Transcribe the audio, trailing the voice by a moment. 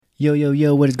Yo, yo,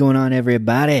 yo, what is going on,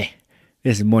 everybody?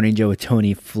 This is Morning Joe with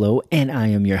Tony Flo, and I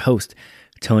am your host,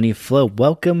 Tony Flo.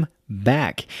 Welcome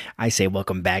back. I say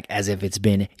welcome back as if it's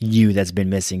been you that's been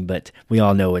missing, but we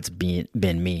all know it's been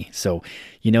me. So,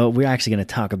 we're actually going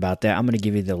to talk about that. I'm going to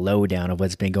give you the lowdown of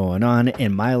what's been going on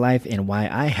in my life and why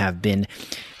I have been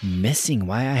missing,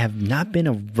 why I have not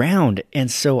been around. And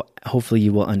so hopefully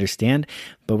you will understand,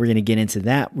 but we're going to get into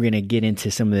that. We're going to get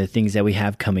into some of the things that we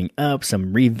have coming up,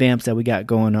 some revamps that we got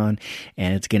going on,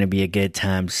 and it's going to be a good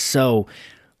time. So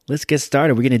let's get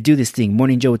started. We're going to do this thing.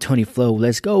 Morning Joe with Tony Flo.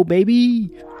 Let's go,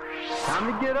 baby.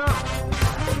 Time to get up.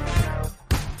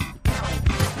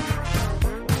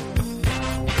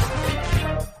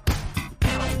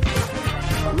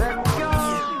 Let's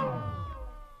go.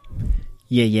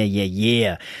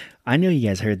 Yeah. I know you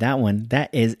guys heard that one. That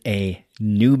is a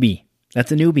newbie.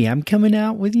 That's a newbie. I'm coming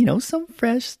out with, some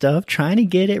fresh stuff, trying to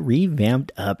get it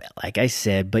revamped up, like I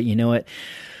said. But you know what?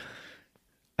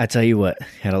 I tell you what,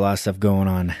 had a lot of stuff going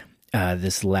on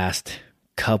this last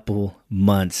couple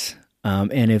months.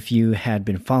 And if you had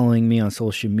been following me on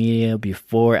social media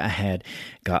before I had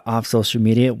got off social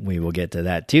media, we will get to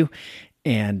that too.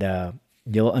 And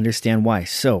you'll understand why.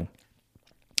 So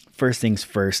first things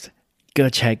first, go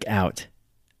check out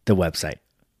the website.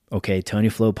 Okay,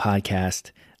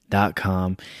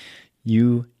 TonyFlowPodcast.com.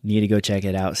 You need to go check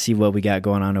it out. See what we got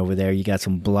going on over there. You got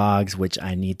some blogs, which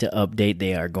I need to update.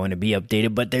 They are going to be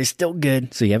updated, but they're still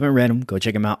good. So you haven't read them, go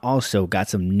check them out. Also, got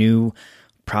some new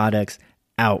products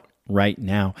out right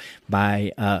now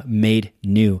by Made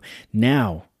New.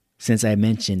 Now, since I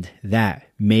mentioned that,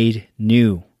 Made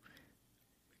New,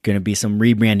 going to be some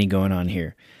rebranding going on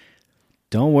here.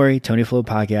 Don't worry, Tony Flo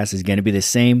Podcast is going to be the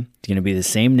same. It's going to be the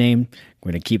same name.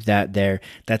 We're going to keep that there.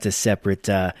 That's a separate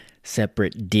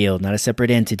deal, not a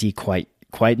separate entity. Quite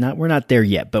not. We're not there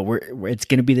yet, but it's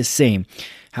going to be the same.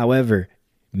 However,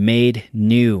 Made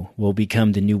New will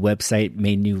become the new website.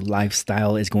 Made New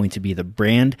Lifestyle is going to be the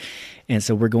brand, and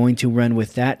so we're going to run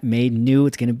with that. Made New.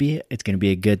 It's going to be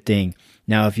a good thing.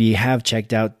 Now, if you have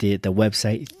checked out the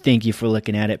website, thank you for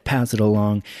looking at it. Pass it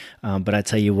along. But I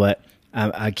tell you what,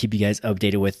 I'll keep you guys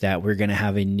updated with that. We're going to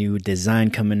have a new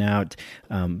design coming out.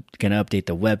 Going to update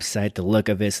the website, the look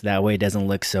of it, so that way it doesn't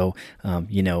look so,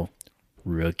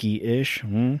 rookie-ish.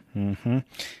 Going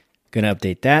to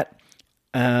update that.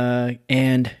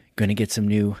 And going to get some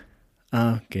new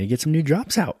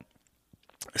drops out.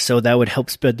 So that would help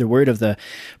spread the word of the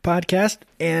podcast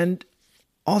and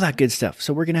all that good stuff.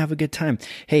 So we're going to have a good time.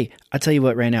 Hey, I'll tell you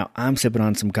what, right now, I'm sipping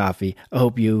on some coffee. I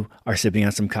hope you are sipping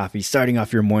on some coffee, starting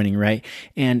off your morning, right?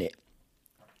 And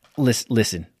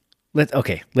listen,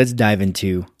 let's dive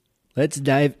into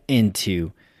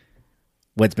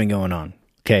what's been going on.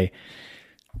 Okay.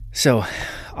 So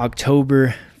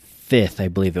October 5th, I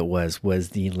believe it was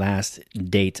the last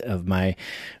date of my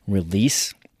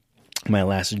release, my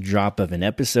last drop of an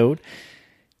episode.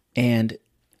 And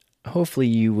hopefully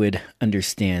you would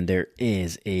understand there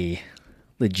is a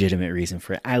legitimate reason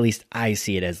for it. At least I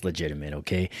see it as legitimate,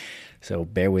 okay? So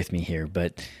bear with me here,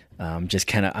 but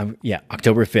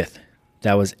October 5th.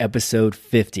 That was episode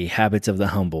 50, Habits of the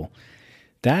Humble.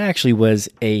 That actually was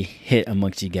a hit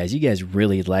amongst you guys. You guys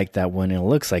really liked that one, and it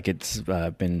looks like it's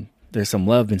there's some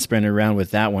love been spreading around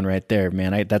with that one right there,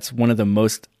 man. That's one of the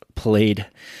most played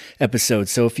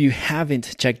episodes. So if you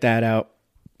haven't checked that out,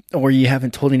 or you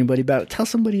haven't told anybody about it, tell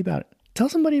somebody about it. Tell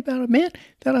somebody about it, man.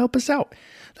 That'll help us out.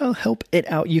 That'll help it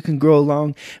out. You can grow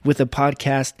along with the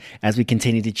podcast as we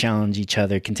continue to challenge each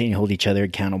other, continue to hold each other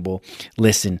accountable.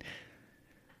 Listen,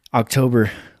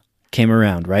 October came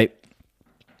around, right?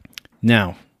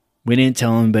 Now, we didn't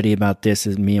tell anybody about this.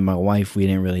 As me and my wife, we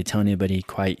didn't really tell anybody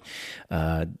quite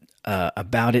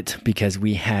about it because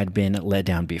we had been let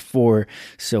down before.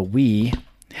 So we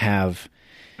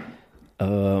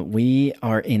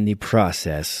are in the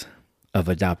process of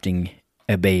adopting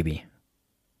a baby.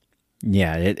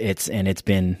 Yeah, it's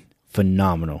been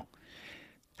phenomenal.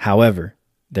 However,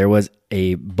 there was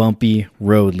a bumpy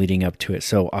road leading up to it.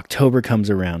 So October comes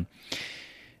around,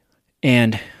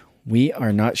 and we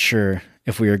are not sure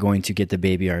if we are going to get the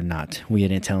baby or not. We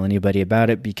didn't tell anybody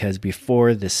about it because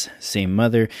before, this same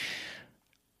mother,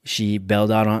 she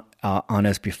bailed out on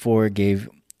us before, gave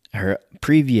her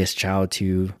previous child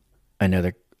to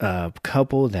another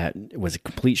couple that was a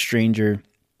complete stranger,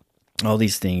 all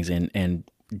these things, and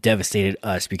devastated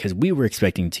us because we were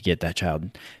expecting to get that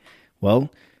child.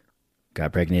 Well,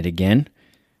 got pregnant again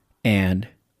and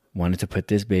wanted to put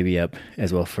this baby up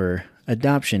as well for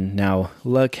adoption. Now,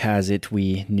 luck has it,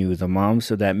 we knew the mom,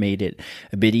 so that made it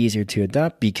a bit easier to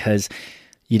adopt because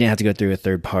you didn't have to go through a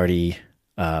third party.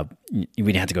 We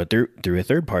didn't have to go through a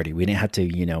third party. We didn't have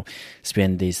to,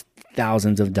 spend these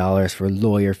thousands of dollars for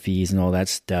lawyer fees and all that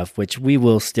stuff, which we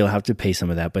will still have to pay some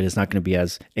of that, but it's not going to be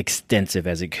as extensive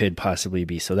as it could possibly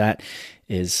be. So that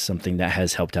is something that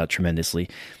has helped out tremendously.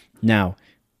 Now,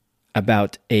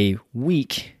 about a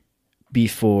week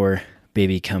before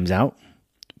baby comes out,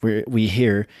 we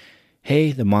hear,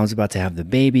 hey, the mom's about to have the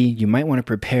baby. You might want to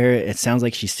prepare. It sounds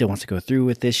like she still wants to go through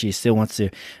with this. She still wants to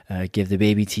give the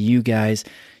baby to you guys.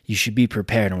 You should be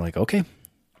prepared. I'm like, okay.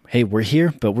 Hey, we're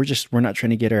here, but we're not trying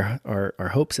to get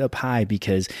our hopes up high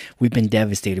because we've been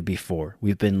devastated before.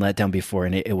 We've been let down before,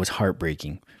 and it was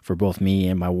heartbreaking for both me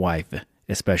and my wife,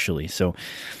 especially. So,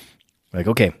 like,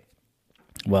 okay,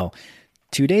 well,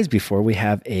 2 days before we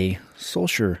have a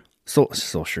social.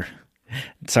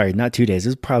 Sorry, not 2 days. It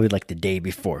was probably like the day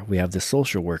before. We have the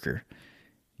social worker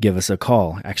give us a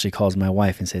call. Actually calls my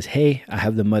wife and says, hey, I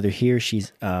have the mother here. She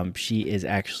is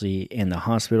actually in the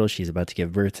hospital. She's about to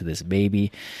give birth to this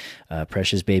baby,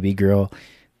 precious baby girl.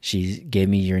 She gave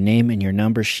me your name and your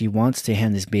number. She wants to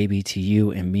hand this baby to you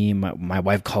and me. My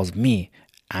wife calls me.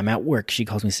 I'm at work. She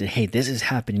calls me and said, hey, this is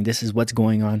happening. This is what's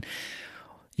going on.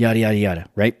 Yada, yada, yada.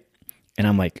 Right? And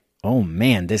I'm like, oh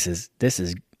man, this is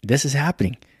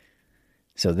happening.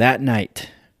 So that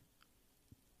night,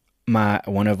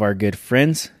 one of our good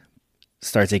friends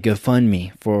starts a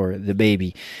GoFundMe for the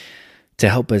baby to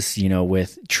help us,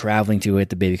 with traveling to with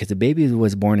the baby, because the baby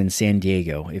was born in San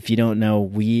Diego. If you don't know,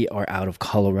 we are out of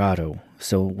Colorado,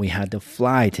 so we had to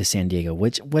fly to San Diego,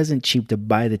 which wasn't cheap to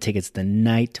buy the tickets the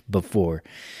night before.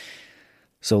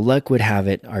 So luck would have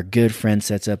it, our good friend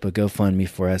sets up a GoFundMe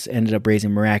for us, ended up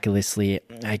raising miraculously,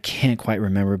 I can't quite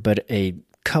remember, but a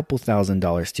couple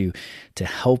 $1,000s to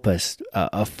help us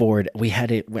afford. We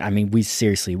had it. I mean, we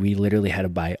literally had to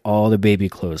buy all the baby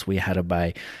clothes. We had to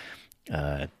buy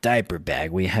a diaper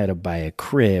bag. We had to buy a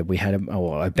crib. We had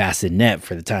a bassinet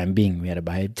for the time being. We had to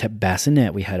buy a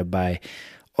bassinet. We had to buy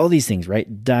all these things,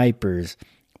 right? Diapers,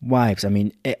 wipes. I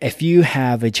mean, if you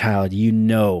have a child, you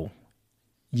know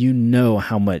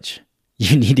how much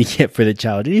you need to get for the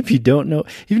child. And if you don't know,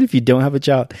 even if you don't have a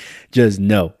child, just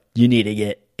know you need to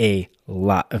get a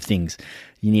lot of things.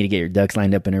 You need to get your ducks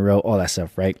lined up in a row, all that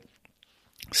stuff, right?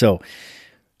 So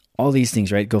all these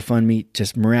things, right? GoFundMe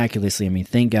just miraculously, I mean,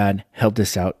 thank God, helped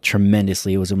us out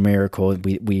tremendously. It was a miracle.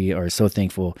 We are so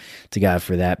thankful to God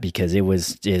for that, because there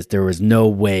was no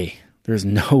way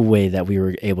that we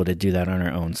were able to do that on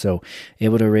our own. So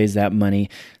able to raise that money.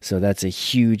 So that's a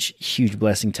huge, huge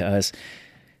blessing to us.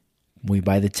 We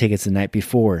buy the tickets the night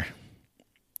before.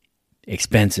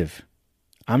 Expensive.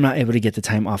 I'm not able to get the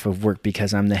time off of work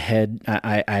because I'm the head.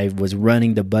 I was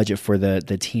running the budget for the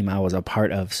team I was a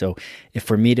part of. So if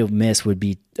for me to miss would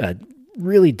be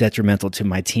really detrimental to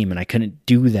my team, and I couldn't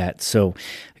do that. So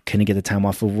I couldn't get the time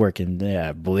off of work. And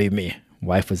believe me,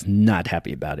 wife was not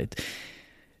happy about it.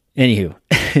 Anywho,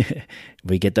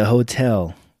 we get the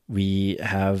hotel. We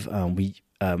have,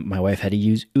 my wife had to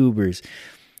use Ubers.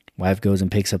 Wife goes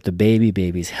and picks up the baby.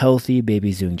 Baby's healthy.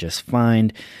 Baby's doing just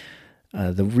fine.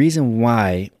 The reason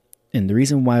why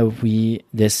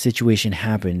this situation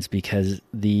happens, because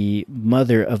the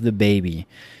mother of the baby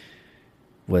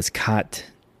was caught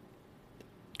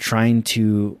trying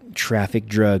to traffic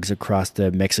drugs across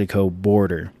the Mexico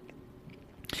border.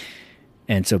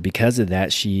 And so because of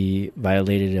that, she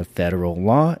violated a federal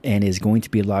law and is going to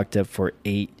be locked up for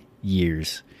 8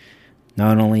 years.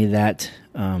 Not only that,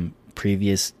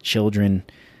 previous children,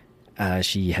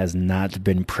 she has not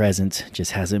been present,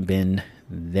 just hasn't been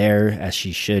there as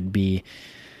she should be.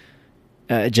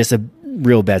 Just a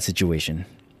real bad situation.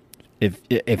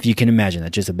 If you can imagine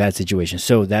that, just a bad situation.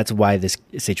 So that's why this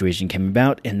situation came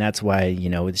about, and that's why,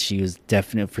 she was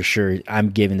definite for sure.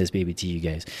 I'm giving this baby to you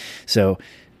guys. So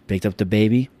picked up the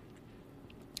baby,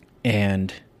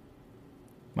 and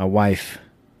my wife,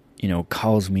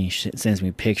 calls me, sends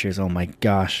me pictures. Oh my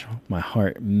gosh, my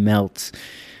heart melts.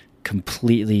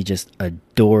 Completely just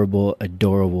adorable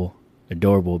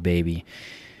baby.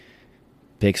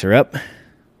 Picks her up,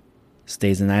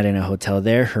 stays the night in a hotel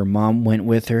there. Her mom went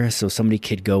with her, so somebody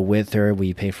could go with her.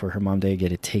 We pay for her mom to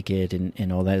get a ticket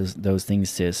and all those things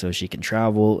so she can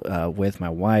travel with my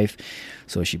wife.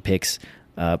 So she picks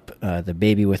up the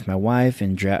baby with my wife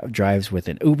and drives with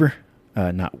an Uber.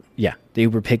 The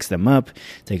Uber picks them up,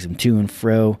 takes them to and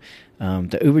fro.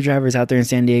 The Uber drivers out there in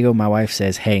San Diego, my wife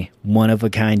says, hey, one of a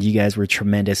kind, you guys were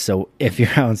tremendous. So if you're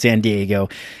out in San Diego,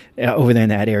 over there in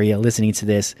that area, listening to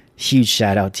this, huge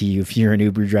shout out to you. If you're an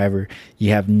Uber driver, you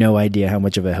have no idea how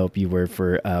much of a help you were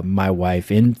for my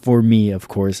wife and for me, of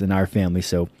course, and our family.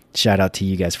 So shout out to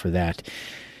you guys for that.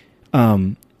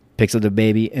 Picks up the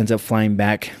baby, ends up flying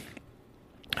back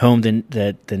home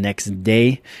the next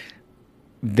day.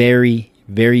 Very,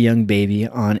 very young baby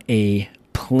on a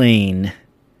plane.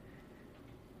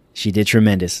 She did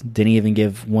tremendous. Didn't even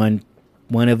give one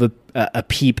of a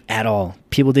peep at all.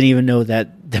 People didn't even know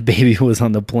that the baby was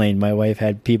on the plane. My wife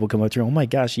had people come up to her, oh my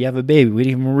gosh, you have a baby. We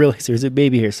didn't even realize there's a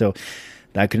baby here. So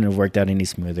that couldn't have worked out any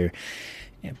smoother.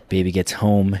 Yeah, baby gets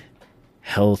home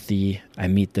healthy. I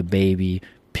meet the baby,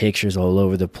 pictures all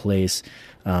over the place.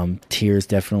 Tears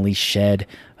definitely shed,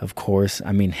 of course.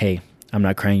 I mean, hey, I'm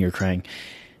not crying, you're crying.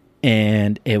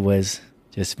 And it was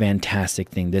just fantastic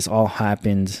thing. This all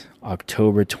happened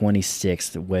October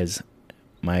 26th was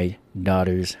my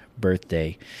daughter's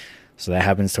birthday. So that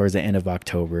happens towards the end of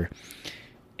October.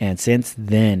 And since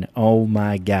then, oh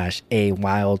my gosh, a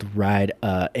wild ride.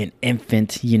 An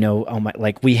infant,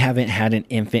 we haven't had an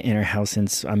infant in our house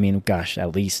since, at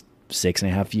least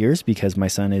 6.5 years, because my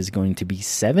son is going to be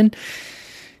 7.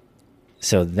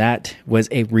 So that was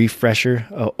a refresher.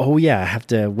 Oh yeah, I have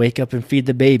to wake up and feed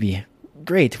the baby.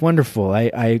 Great, wonderful.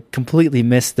 I completely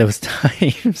missed those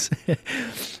times.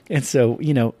 And so,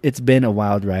 it's been a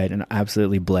wild ride and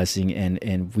absolutely blessing.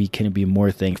 And we couldn't be more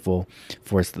thankful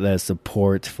for the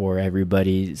support, for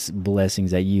everybody's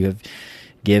blessings that you have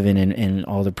given and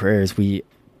all the prayers. We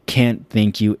can't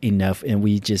thank you enough. And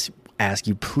we just ask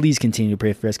you, please continue to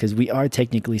pray for us, because we are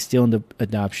technically still in the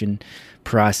adoption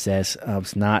process.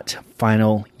 It's not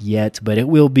final yet, but it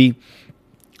will be.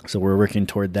 So we're working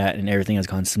toward that, and everything has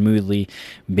gone smoothly.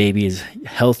 Baby is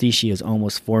healthy. She is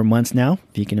almost 4 months now.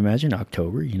 If you can imagine,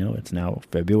 October, it's now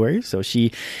February. So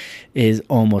she is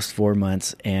almost 4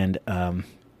 months, and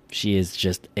she is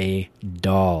just a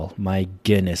doll. My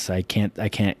goodness, I can't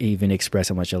even express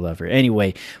how much I love her.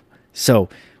 Anyway, so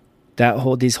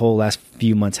these whole last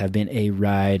few months have been a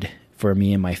ride for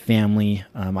me and my family.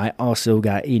 I also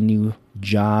got a new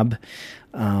job.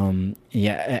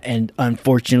 And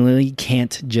unfortunately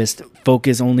can't just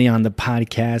focus only on the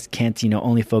podcast, can't,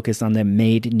 only focus on the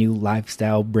Made New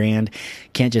lifestyle brand,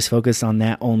 can't just focus on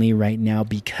that only right now,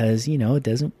 because, it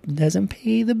doesn't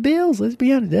pay the bills. Let's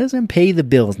be honest, it doesn't pay the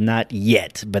bills, not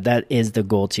yet, but that is the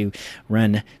goal, to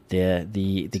run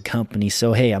the company.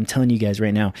 So, hey, I'm telling you guys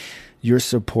right now, your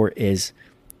support is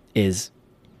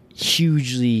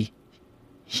hugely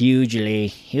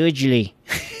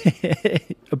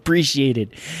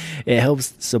appreciated. It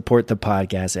helps support the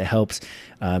podcast. It helps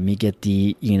me get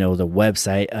the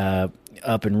website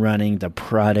up and running, the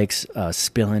products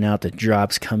spilling out, the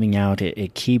drops coming out.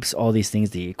 It keeps all these things,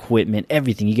 the equipment,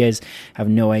 everything. You guys have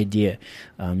no idea.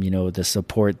 The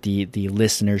support, the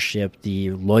listenership, the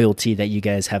loyalty that you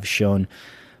guys have shown.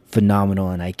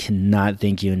 Phenomenal, and I cannot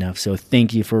thank you enough. So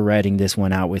thank you for writing this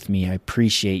one out with me. I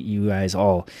appreciate you guys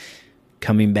all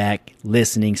coming back,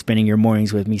 listening, spending your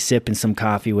mornings with me, sipping some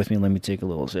coffee with me. Let me take a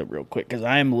little sip real quick, because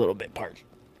I am a little bit parched.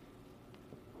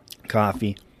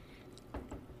 Coffee,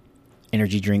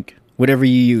 energy drink, whatever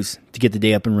you use to get the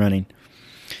day up and running.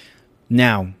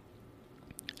 Now,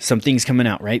 some things coming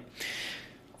out, right?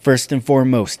 First and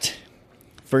foremost,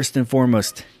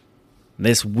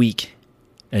 this week,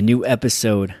 a new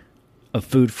episode of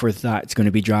Food for Thought is going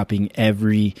to be dropping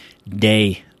every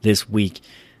day this week.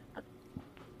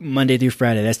 Monday through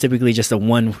Friday. That's typically just a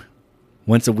once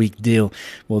a week deal.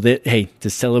 Well, to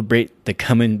celebrate the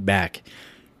coming back,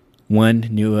 one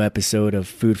new episode of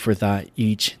Food for Thought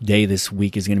each day this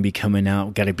week is going to be coming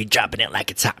out. Got to be dropping it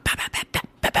like it's hot.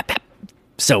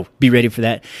 So be ready for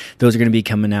that. Those are going to be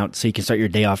coming out so you can start your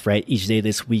day off right. Each day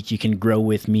this week, you can grow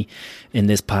with me in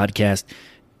this podcast.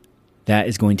 That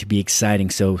is going to be exciting.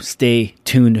 So stay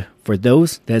tuned for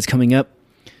those. That is coming up.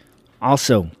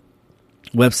 Also,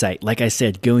 website, like I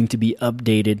said, going to be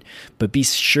updated, but be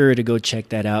sure to go check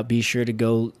that out. Be sure to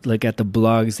go look at the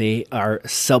blogs. They are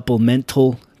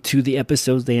supplemental to the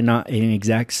episodes. They are not an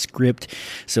exact script,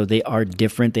 so they are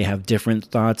different. They have different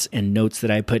thoughts and notes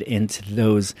that I put into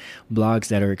those blogs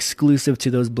that are exclusive to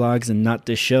those blogs and not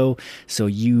the show. So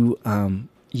you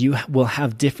will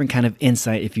have different kind of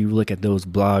insight if you look at those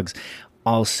blogs.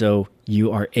 Also,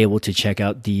 you are able to check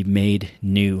out the Made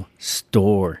New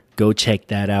store. Go check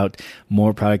that out.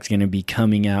 More products going to be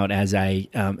coming out as I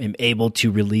am able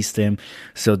to release them.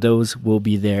 So those will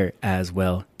be there as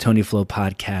well.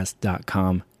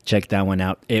 TonyFlowPodcast.com. Check that one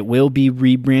out. It will be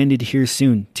rebranded here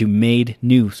soon to Made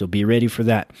New. So be ready for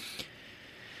that.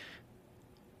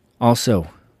 Also,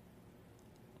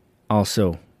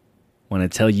 want to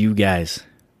tell you guys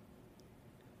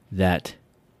that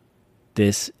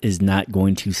this is not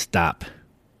going to stop.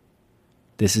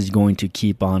 This is going to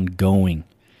keep on going.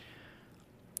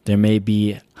 There may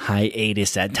be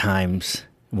hiatus at times,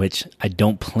 which I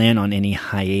don't plan on any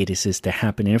hiatuses to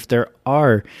happen. And if there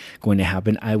are going to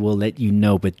happen, I will let you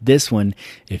know. But this one,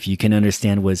 if you can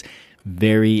understand, was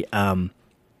very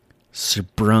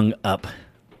sprung up,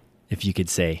 if you could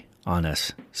say, on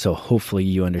us. So hopefully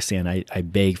you understand. I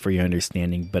beg for your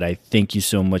understanding, but I thank you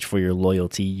so much for your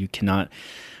loyalty. I cannot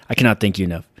thank you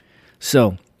enough.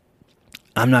 So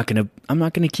I'm not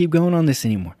gonna keep going on this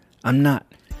anymore. I'm not.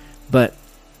 But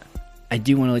I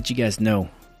do want to let you guys know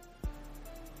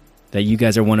that you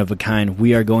guys are one of a kind.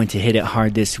 We are going to hit it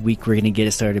hard this week. We're going to get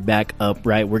it started back up,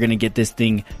 right? We're going to get this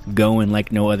thing going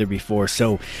like no other before.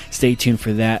 So stay tuned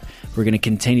for that. We're going to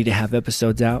continue to have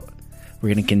episodes out.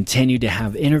 We're going to continue to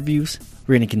have interviews.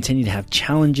 We're going to continue to have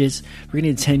challenges. We're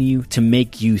going to continue to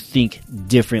make you think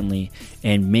differently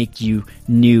and make you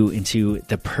new into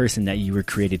the person that you were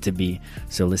created to be.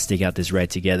 So let's stick out this ride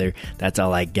together. That's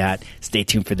all I got. Stay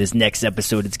tuned for this next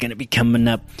episode. It's going to be coming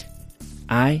up.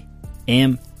 I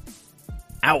am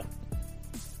out.